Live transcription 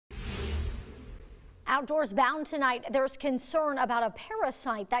Outdoors Bound tonight, there's concern about a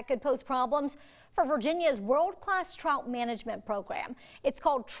parasite that could pose problems for Virginia's world-class trout management program. It's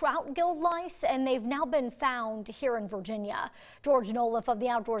called Trout Gill Lice, and they've now been found here in Virginia. George Noliff of the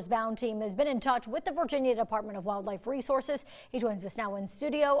Outdoors Bound team has been in touch with the Virginia Department of Wildlife Resources. He joins us now in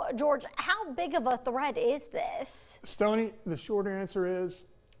studio. George, how big of a threat is this? Stoney, the short answer is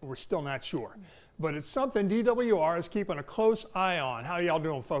we're still not sure, but it's something DWR is keeping a close eye on. How y'all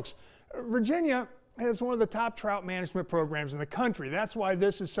doing, folks? Virginia has one of the top trout management programs in the country. That's why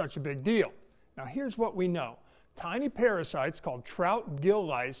this is such a big deal. Now here's what we know. Tiny parasites called trout gill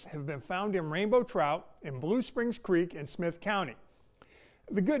lice have been found in rainbow trout in Blue Springs Creek in Smyth County.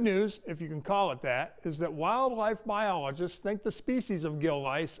 The good news, if you can call it that, is that wildlife biologists think the species of gill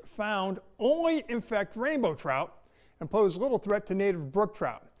lice found only infect rainbow trout and pose little threat to native brook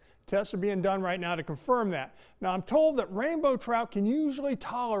trout. Tests are being done right now to confirm that. Now I'm told that rainbow trout can usually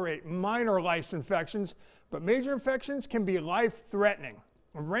tolerate minor lice infections, but major infections can be life-threatening.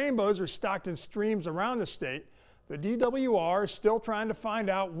 Rainbows are stocked in streams around the state. The DWR is still trying to find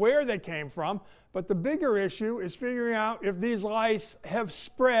out where they came from, but the bigger issue is figuring out if these lice have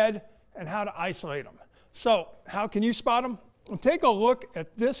spread and how to isolate them. So how can you spot them? Well, take a look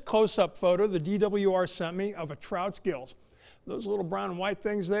at this close-up photo the DWR sent me of a trout's gills. Those little brown and white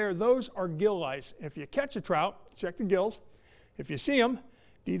things there, those are gill lice. If you catch a trout, check the gills. If you see them,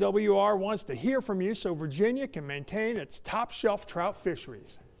 DWR wants to hear from you so Virginia can maintain its top shelf trout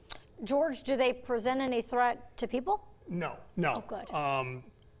fisheries. George, do they present any threat to people? No. Oh, good.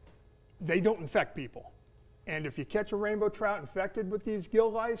 They don't infect people. And if you catch a rainbow trout infected with these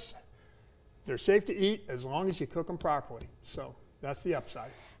gill lice, they're safe to eat as long as you cook them properly. So that's the upside.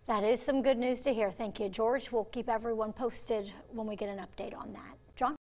 That is some good news to hear. Thank you, George. We'll keep everyone posted when we get an update on that.